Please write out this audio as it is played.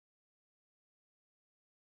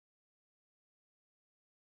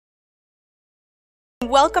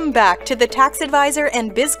Welcome back to the Tax Advisor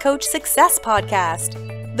and Biz Coach Success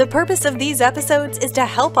Podcast. The purpose of these episodes is to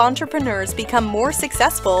help entrepreneurs become more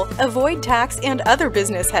successful, avoid tax and other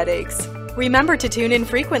business headaches. Remember to tune in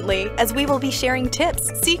frequently, as we will be sharing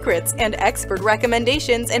tips, secrets, and expert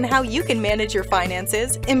recommendations in how you can manage your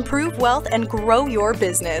finances, improve wealth, and grow your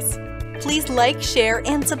business. Please like, share,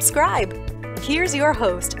 and subscribe. Here's your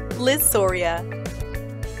host, Liz Soria.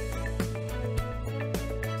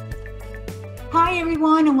 Hi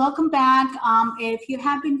everyone, and welcome back. If you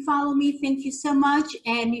have been following me, thank you so much.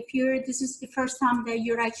 And if this is the first time that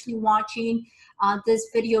you're actually watching this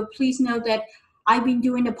video, please know that I've been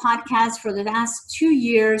doing a podcast for the last 2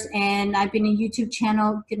 years, and I've been a YouTube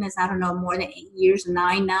channel, goodness, I don't know, more than 8 years,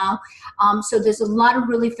 9 now. So there's a lot of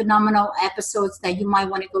really phenomenal episodes that you might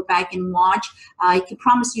want to go back and watch. I can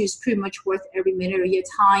promise you it's pretty much worth every minute of your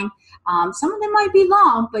time. Some of them might be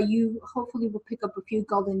long, but you hopefully will pick up a few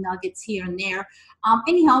golden nuggets here and there.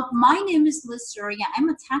 Anyhow, my name is Liz Soria. I'm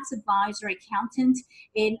a tax advisor, accountant,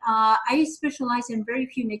 and I specialize in very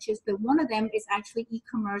few niches, but one of them is actually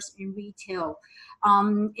e-commerce and retail.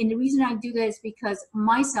 And the reason I do that is because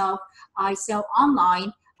myself, I sell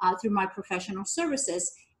online through my professional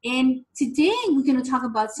services. And today we're going to talk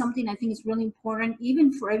about something I think is really important,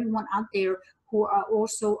 even for everyone out there who are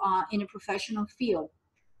also in a professional field.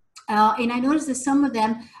 And I noticed that some of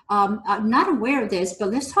them are not aware of this, but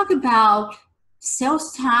let's talk about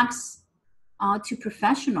sales tax to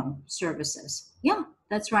professional services. Yeah,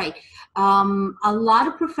 that's right. A lot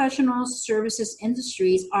of professional services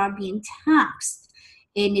industries are being taxed.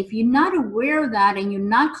 And if you're not aware of that and you're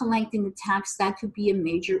not collecting the tax, that could be a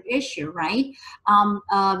major issue, right?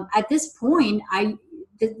 At this point,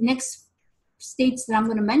 the next states that I'm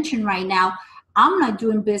going to mention right now, I'm not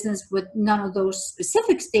doing business with none of those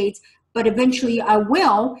specific states, but eventually I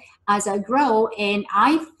will as I grow. And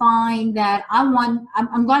I find that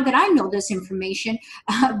I'm glad that I know this information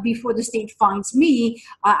before the state finds me.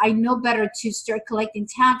 I know better to start collecting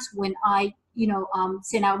tax when I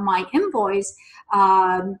send out my invoice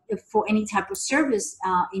for any type of service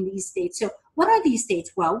in these states. So what are these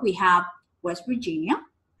states? Well, we have West Virginia,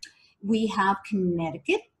 we have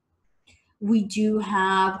Connecticut, we do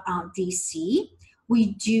have DC,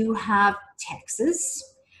 we do have Texas,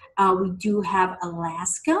 we do have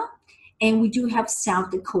Alaska, and we do have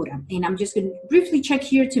South Dakota. And I'm just going to briefly check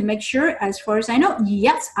here to make sure, as far as I know,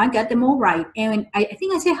 yes, I got them all right. And I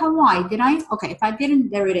think I said Hawaii, did I? Okay, if I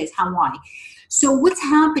didn't, there it is, Hawaii. So what's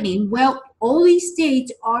happening? Well, all these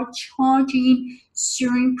states are charging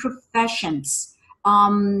certain professions.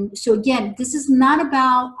 So again, this is not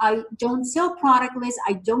about, I don't sell product lists,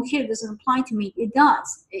 I don't care, it doesn't apply to me. It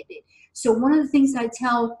does. So one of the things I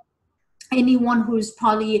tell anyone who's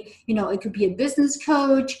probably, it could be a business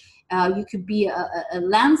coach, you could be a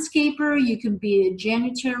landscaper, you could be a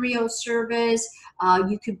janitorial service,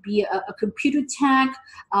 you could be a computer tech,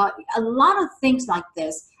 a lot of things like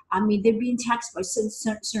this. I mean, they're being taxed by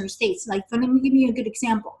certain states. Like, let me give you a good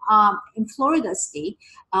example. In Florida state,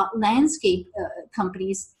 landscape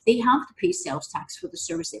companies, they have to pay sales tax for the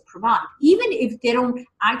service they provide. Even if they don't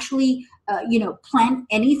actually, plant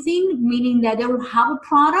anything, meaning that they don't have a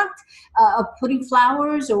product of putting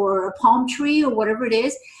flowers or a palm tree or whatever it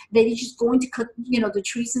is, they're just going to cut, the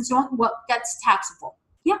trees and so on. Well, that's taxable.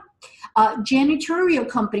 Yeah. Janitorial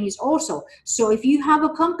companies also. So if you have a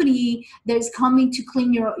company that is coming to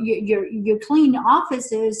clean your clean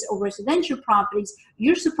offices or residential properties,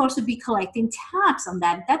 you're supposed to be collecting tax on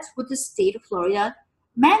that. That's what the state of Florida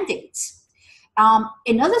mandates.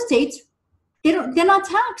 In other states, they're not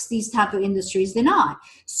taxed, these type of industries, they're not.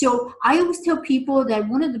 So I always tell people that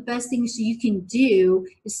one of the best things you can do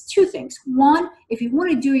is two things. One, if you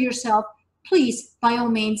want to do it yourself, please, by all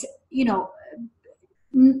means,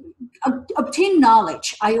 obtain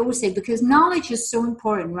knowledge, I always say, because knowledge is so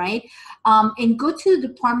important, right? And go to the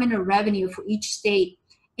Department of Revenue for each state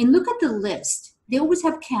and look at the list. They always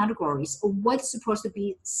have categories of what's supposed to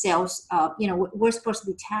be sales, what's supposed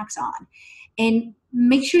to be taxed on. And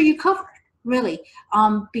make sure you cover it, really.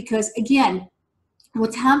 Because again,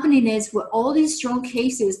 what's happening is with all these strong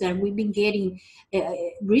cases that we've been getting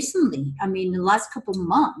recently, I mean, the last couple of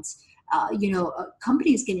months,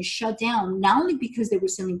 companies getting shut down, not only because they were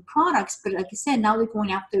selling products, but like I said, now they're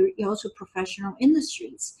going after also professional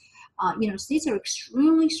industries. States are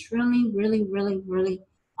extremely, really, really, really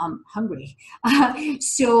hungry.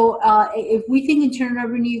 So if we think Internal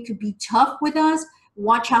Revenue could be tough with us,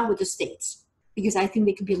 watch out with the states, because I think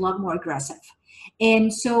they could be a lot more aggressive.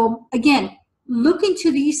 And so again, look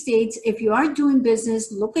into these states. If you are doing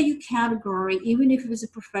business, look at your category, even if it was a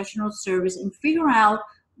professional service, and figure out,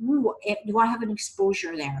 do I have an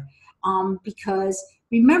exposure there? Because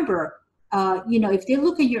remember, if they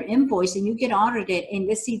look at your invoice and you get audited and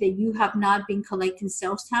they see that you have not been collecting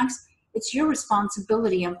sales tax, it's your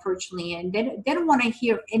responsibility, unfortunately, and they don't want to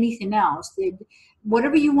hear anything else.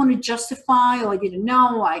 Whatever you want to justify, I didn't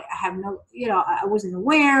know, I have no, I wasn't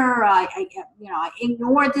aware, I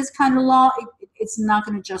ignored this kind of law, it's not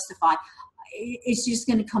going to justify. It's just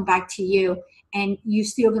going to come back to you, and you're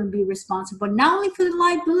still going to be responsible, not only for the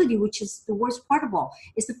liability, which is the worst part of all,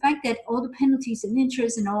 is the fact that all the penalties and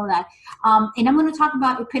interest and all that. And I'm going to talk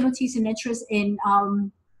about the penalties and interest in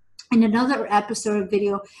another episode of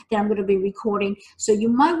video that I'm going to be recording. So you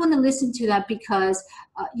might want to listen to that, because,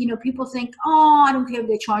 people think, oh, I don't care if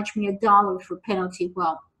they charge me $1 for penalty.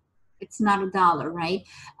 Well, it's not $1, right?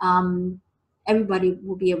 Everybody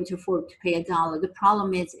will be able to afford to pay $1. The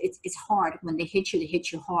problem is it's hard. When they hit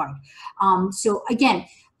you hard. So again,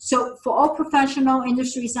 for all professional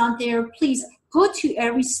industries out there, please go to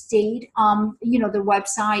every state, the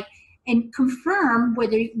website, and confirm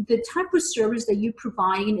whether the type of service that you're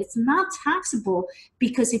providing, it's not taxable.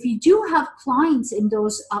 Because if you do have clients in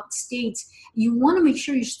those states, you want to make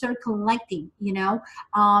sure you start collecting,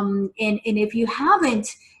 and if you haven't,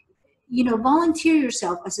 volunteer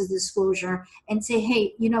yourself as a disclosure and say,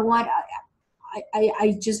 hey, you know what,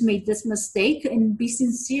 I just made this mistake, and be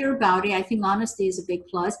sincere about it. I think honesty is a big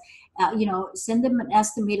plus. Send them an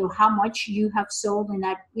estimate of how much you have sold in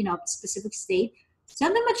that, specific state.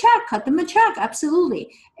 Send them a check, cut them a check, absolutely,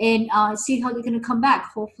 and see how they're going to come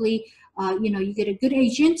back. Hopefully, you get a good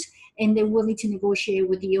agent and they're willing to negotiate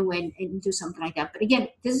with you and do something like that. But again,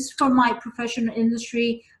 this is for my professional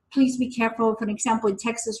industry. Please be careful. For example, in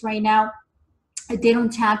Texas right now, they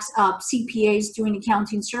don't tax CPAs doing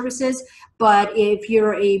accounting services, but if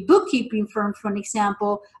you're a bookkeeping firm, for an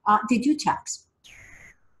example, they do tax.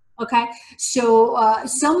 Okay, so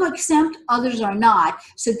some are exempt, others are not.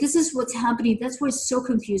 So this is what's happening. That's why it's so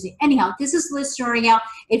confusing. Anyhow, this is Liz Soria.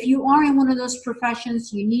 If you are in one of those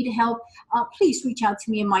professions, you need help, please reach out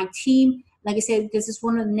to me and my team. Like I said, this is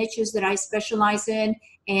one of the niches that I specialize in.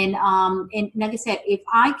 And like I said, if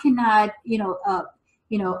I cannot, I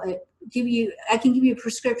can give you a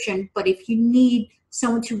prescription, but if you need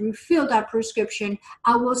someone to refill that prescription,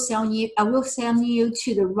 I will send you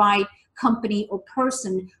to the right company or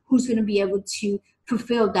person who's going to be able to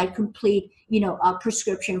fulfill that complete,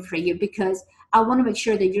 prescription for you, because I want to make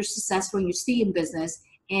sure that you're successful and you stay in business.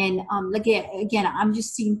 And again, I'm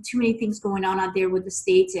just seeing too many things going on out there with the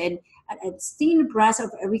states, and staying abreast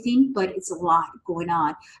of everything, but it's a lot going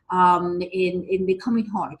on, and becoming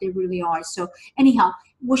hard. They really are. So anyhow,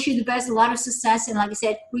 wish you the best, a lot of success. And like I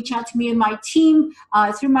said, reach out to me and my team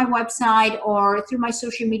through my website or through my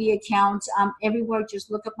social media accounts. Everywhere,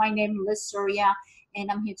 just look up my name, Liz Soria, and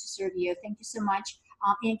I'm here to serve you. Thank you so much.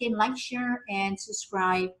 And again, like, share, and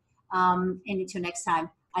subscribe. And until next time,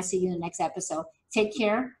 I'll see you in the next episode. Take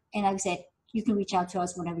care. And like I said, you can reach out to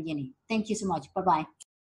us whenever you need. Thank you so much. Bye-bye.